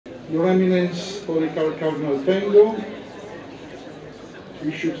Your Eminence, Holy Cardinal Mpendwa,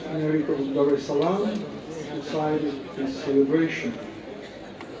 Bishop Emeritus of Dar es Salaam, decided this celebration.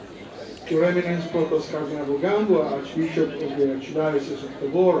 Your Eminence, Protos Cardinal Rugambwa, Archbishop of the Archdiocese of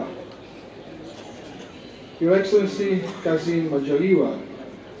Tabora, Your Excellency Kassim Majaliwa,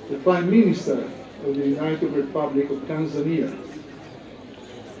 the Prime Minister of the United Republic of Tanzania,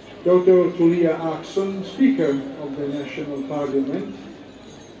 Dr. Tulia Ackson, Speaker of the National Parliament,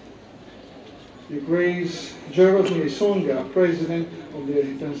 Your Grace Gerald Mnyeisonga, President of the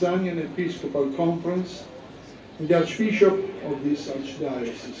Tanzanian Episcopal Conference, and the Archbishop of this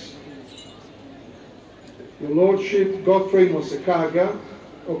Archdiocese. Your Lordship Godfrey Mwasekaga,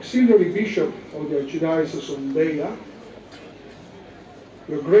 Auxiliary Bishop of the Archdiocese of Mdau,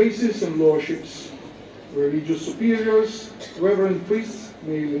 Your Graces and Lordships, Religious Superiors, Reverend Priests,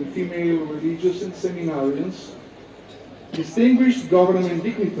 male and female religious and seminarians, distinguished government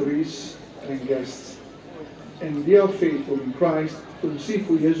dignitaries and guests, and dear faithful in Christ,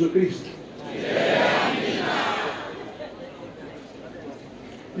 Tumsifu Yesu Kristo.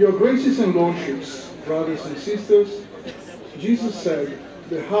 Your Graces and Lordships, brothers and sisters, Jesus said,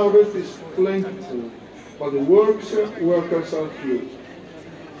 the harvest is plentiful, but the workers are few.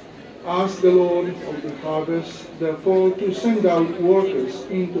 Ask the Lord of the harvest, therefore, to send out workers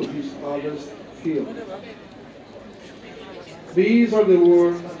into his harvest field. These are the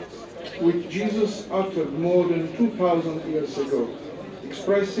words which Jesus uttered more than 2,000 years ago,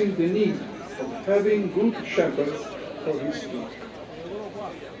 expressing the need of having good shepherds for his flock.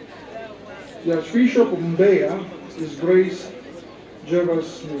 The Archbishop of Mbeya, His Grace Gerald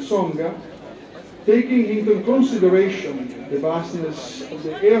Mnyeisonga, taking into consideration the vastness of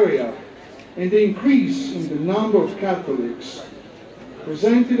the area and the increase in the number of Catholics,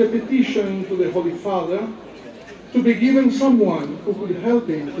 presented a petition to the Holy Father to be given someone who could help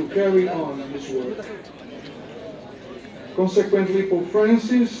him to carry on his work. Consequently, Pope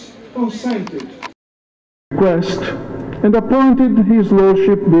Francis consented to the request and appointed His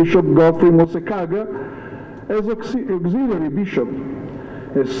Lordship Bishop Godfrey Mwasekaga as auxiliary bishop,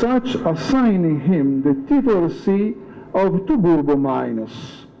 as such assigning him the titulacy of Tuburbo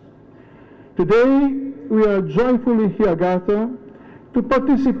Minus. Today, we are joyfully here gathered to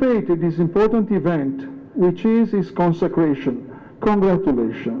participate in this important event, which is his consecration.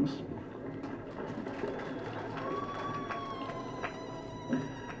 Congratulations.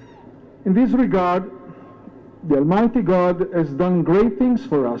 In this regard, the Almighty God has done great things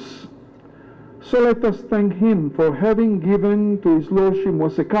for us. So let us thank Him for having given to His Lordship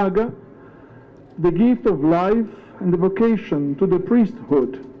Mwasekaga the gift of life and the vocation to the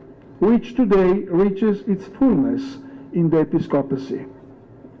priesthood, which today reaches its fullness in the episcopacy.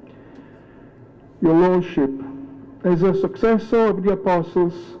 Your Lordship, as a successor of the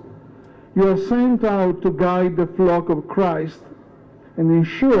apostles, you are sent out to guide the flock of Christ and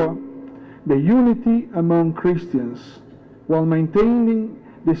ensure the unity among Christians, while maintaining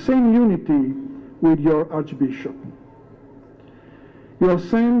the same unity with your Archbishop. You are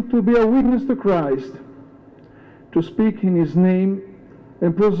sent to be a witness to Christ, to speak in His name,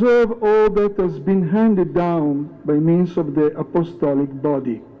 and preserve all that has been handed down by means of the apostolic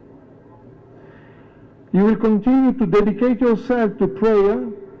body. You will continue to dedicate yourself to prayer,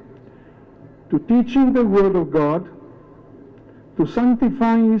 to teaching the Word of God, to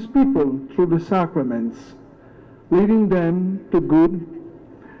sanctifying His people through the sacraments, leading them to good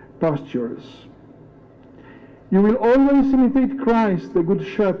pastures. You will always imitate Christ, the Good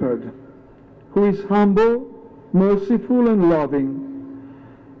Shepherd, who is humble, merciful, and loving,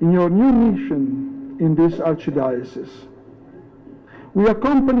 in your new mission in this Archdiocese. We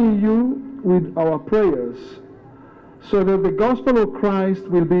accompany you with our prayers, so that the gospel of Christ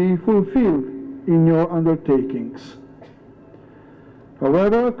will be fulfilled in your undertakings.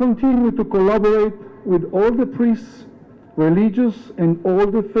 However, continue to collaborate with all the priests, religious, and all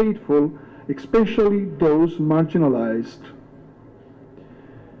the faithful, especially those marginalized.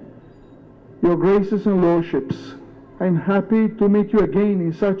 Your Graces and Lordships, I am happy to meet you again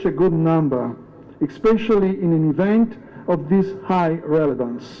in such a good number, especially in an event of this high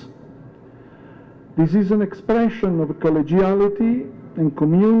relevance. This is an expression of collegiality and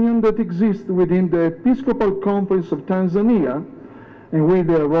communion that exists within the Episcopal Conference of Tanzania and with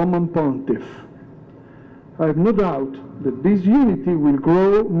the Roman Pontiff. I have no doubt that this unity will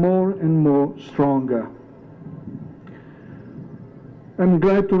grow more and more stronger. I'm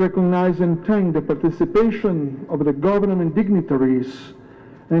glad to recognize and thank the participation of the government dignitaries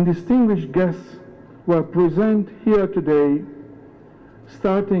and distinguished guests who are present here today,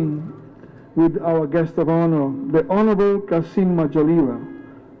 starting with our guest of honor, the Honorable Kassim Majaliwa,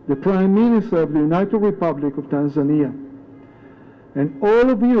 the Prime Minister of the United Republic of Tanzania, and all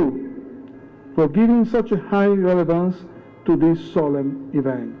of you for giving such a high relevance to this solemn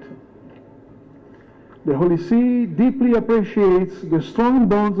event. The Holy See deeply appreciates the strong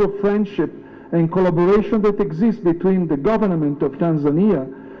bonds of friendship and collaboration that exist between the government of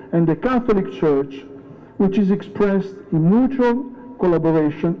Tanzania and the Catholic Church, which is expressed in mutual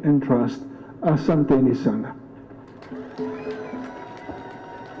collaboration and trust. Asanteni sana.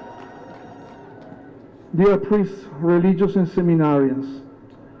 Dear priests, religious and seminarians,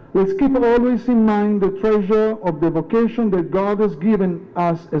 let's keep always in mind the treasure of the vocation that God has given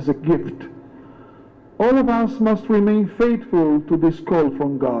us as a gift. All of us must remain faithful to this call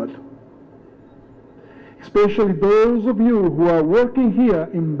from God, especially those of you who are working here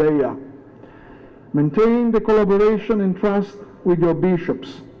in 𝐵𝐴. Maintain the collaboration and trust with your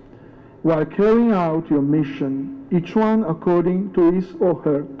bishops while carrying out your mission, each one according to his or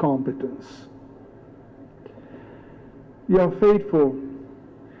her competence. You are faithful.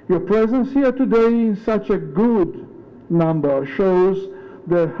 Your presence here today in such a good number shows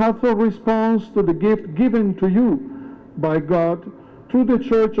the heartfelt response to the gift given to you by God through the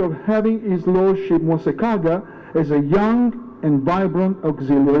Church of having His Lordship Mwasekaga as a young and vibrant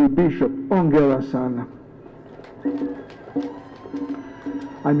auxiliary bishop. Hongera sana.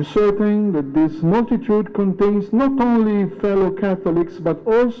 I'm certain that this multitude contains not only fellow Catholics but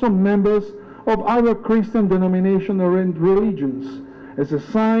also members of other Christian denominations and religions, as a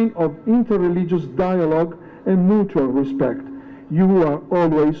sign of interreligious dialogue and mutual respect. You are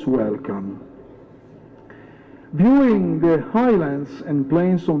always welcome. Viewing the highlands and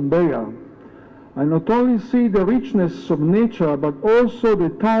plains of 𝐵𝐴, I not only see the richness of nature, but also the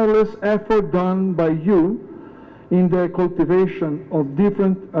tireless effort done by you in the cultivation of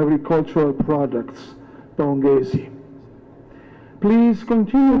different agricultural products. Pongezi. Please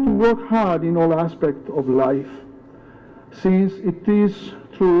continue to work hard in all aspects of life, since it is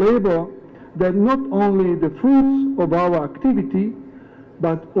through labor that not only the fruits of our activity,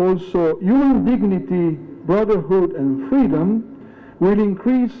 but also human dignity, brotherhood, and freedom will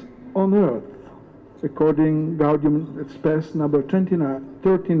increase on earth, according Gaudium et Spes number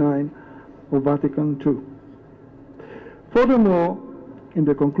 39 of Vatican II. Furthermore, in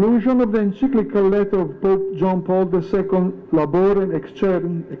the conclusion of the encyclical letter of Pope John Paul II, Labore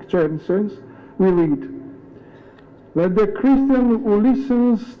Excellences, we read, "Let the Christian who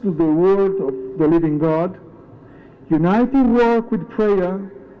listens to the word of the living God, uniting work with prayer,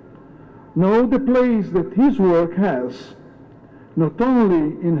 know the place that his work has, not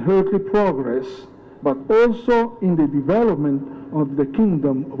only in earthly progress, but also in the development of the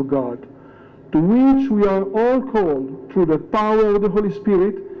kingdom of God, to which we are all called through the power of the Holy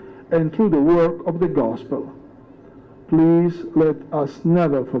Spirit and through the work of the gospel." Please let us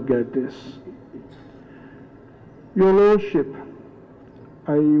never forget this. Your Lordship,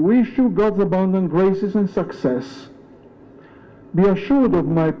 I wish you God's abundant graces and success. Be assured of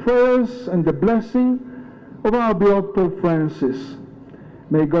my prayers and the blessing of our beloved Pope Francis.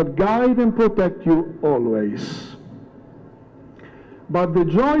 May God guide and protect you always. But the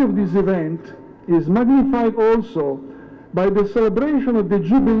joy of this event is magnified also by the celebration of the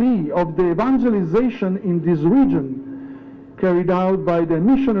Jubilee of the evangelization in this region, carried out by the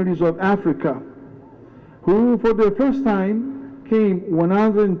missionaries of Africa, who for the first time came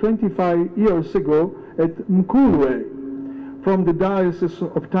 125 years ago at Mkulwe from the Diocese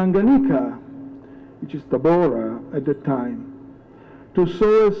of Tanganyika, which is Tabora at the time, to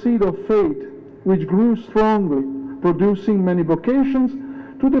sow a seed of faith which grew strongly, producing many vocations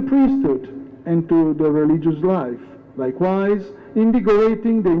to the priesthood and to the religious life, likewise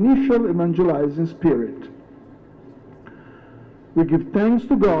invigorating the initial evangelizing spirit. We give thanks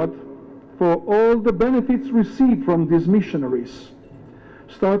to God for all the benefits received from these missionaries,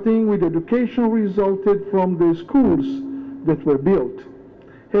 starting with education resulted from the schools that were built,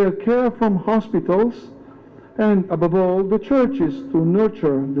 health care from hospitals, and above all the churches to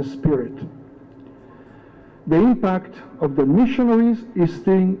nurture the spirit. The impact of the missionaries is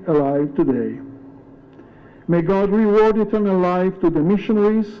still alive today. May God reward eternal life to the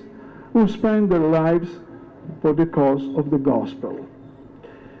missionaries who spend their lives for the cause of the gospel.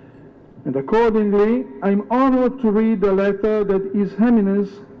 And accordingly, I'm honored to read the letter that His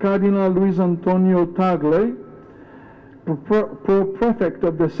Eminence Cardinal Luis Antonio Tagle, Prefect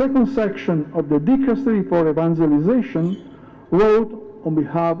of the second section of the Dicastery for Evangelization, wrote on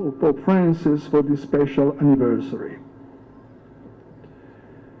behalf of Pope Francis for this special anniversary.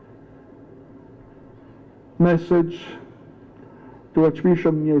 Message to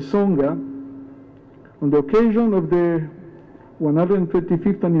Archbishop Mwasekaga on the occasion of the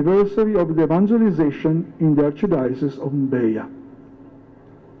 125th anniversary of the evangelization in the Archdiocese of Mbeya.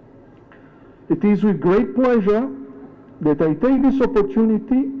 It is with great pleasure that I take this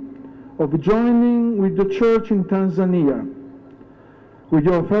opportunity of joining with the Church in Tanzania, with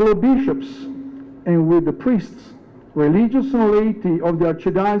your fellow bishops, and with the priests, religious and laity of the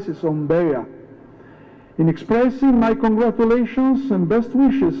Archdiocese of Mbeya, in expressing my congratulations and best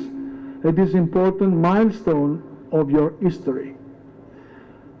wishes at this important milestone of your history.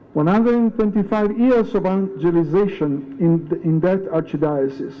 125 years of evangelization in that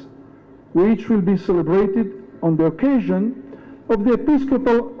Archdiocese, which will be celebrated on the occasion of the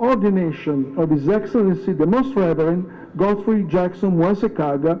Episcopal ordination of His Excellency the Most Reverend Godfrey Jackson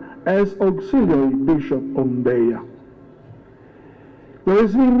Mwasekaga as Auxiliary Bishop of Mbeya. There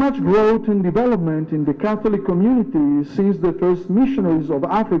has been much growth and development in the Catholic community since the first missionaries of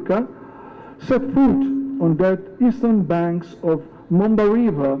Africa set foot on that eastern banks of Mumba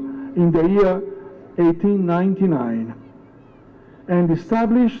River in the year 1899 and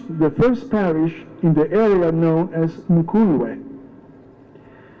established the first parish in the area known as Mkulwe.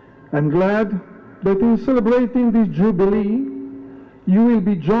 I'm glad that in celebrating this Jubilee, you will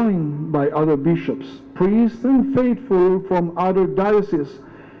be joined by other bishops, priests, and faithful from other dioceses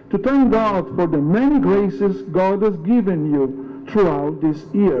to thank God for the many graces God has given you throughout these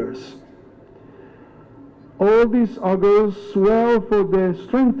years. All this augurs well for the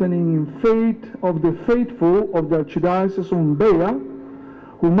strengthening in faith of the faithful of the Archdiocese of Mbeya,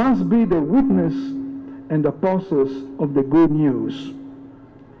 who must be the witness and apostles of the good news.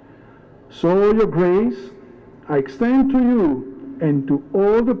 So, Your Grace, I extend to you and to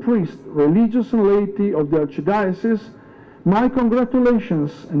all the priests, religious and laity of the Archdiocese my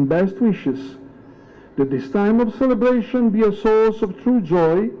congratulations and best wishes, that this time of celebration be a source of true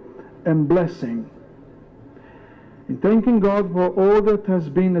joy and blessing. In thanking God for all that has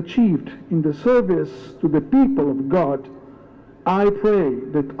been achieved in the service to the people of God, I pray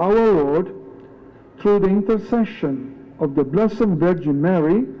that our Lord, through the intercession of the Blessed Virgin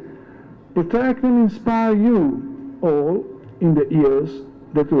Mary, protect and inspire you all in the years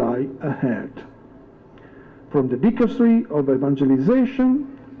that lie ahead. From the Dicastery of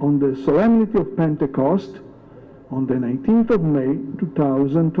Evangelization on the Solemnity of Pentecost on the 19th of May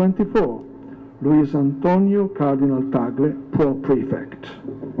 2024, Luis Antonio Cardinal Tagle, Pro-Prefect.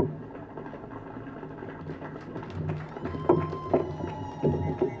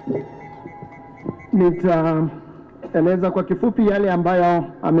 Nitaeleza kwa kifupi yale ambayo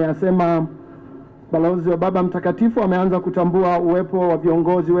ameyasema Balozi wa Baba Mtakatifu. Ameanza kutambua uwepo wa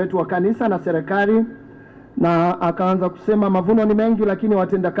viongozi wetu wa kanisa na serikali, na akaanza kusema mavuno ni mengi lakini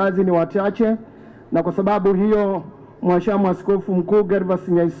watendakazi ni wachache, na kwa sababu hiyo Mhashamu Askofu Mkuu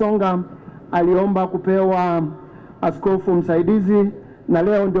𝐔𝐓𝐔𝐌𝐄 aliomba kupewa askofu msaidizi, na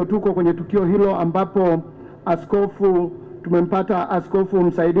leo ndio tuko kwenye tukio hilo ambapo tumempata askofu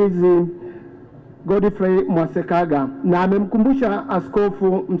msaidizi Godfrey Mwasekaga, na amemkumbusha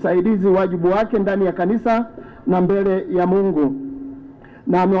askofu msaidizi wajibu wake ndani ya kanisa na mbele ya Mungu,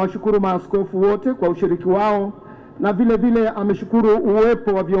 na amewashukuru maaskofu wote kwa ushiriki wao, na vile vile ameshukuru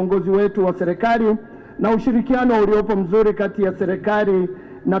uwepo wa viongozi wetu wa serikali na ushirikiano uliopo mzuri kati ya serikali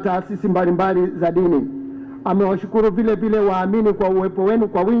na taasisi mbalimbali za dini. Amewashukuru vile vile waamini kwa uwepo wenu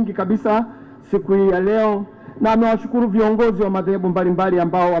kwa wingi kabisa siku hii ya leo, na amewashukuru viongozi wa madhehebu mbalimbali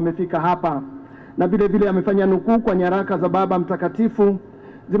ambao wamefika hapa, na vile vile amefanya nukuu kwa nyaraka za Baba Mtakatifu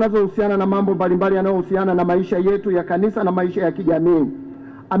zinazohusiana na mambo mbalimbali yanayohusiana na maisha yetu ya kanisa na maisha ya kijamii.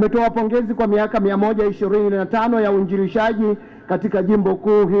 Ametoa pongezi kwa miaka 125 ya uinjilishaji katika jimbo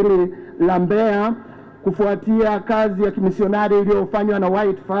kuu hili la Mbeya kufuatia kazi ya kimisionari iliyofanywa na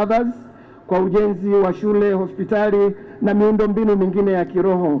White Fathers kwa ujenzi wa shule, hospitali na miundombinu mingine ya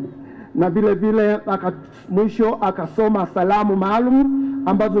kiroho. Na vile vile mwisho akasoma salamu maalum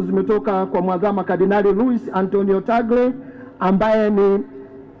ambazo zimetoka kwa Mwadhama Kardinali Luis Antonio Tagle ambaye ni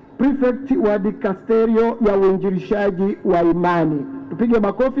prefect wa dikasterio ya uinjilishaji wa imani. Tupige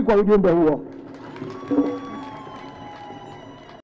makofi kwa ujumbe huo.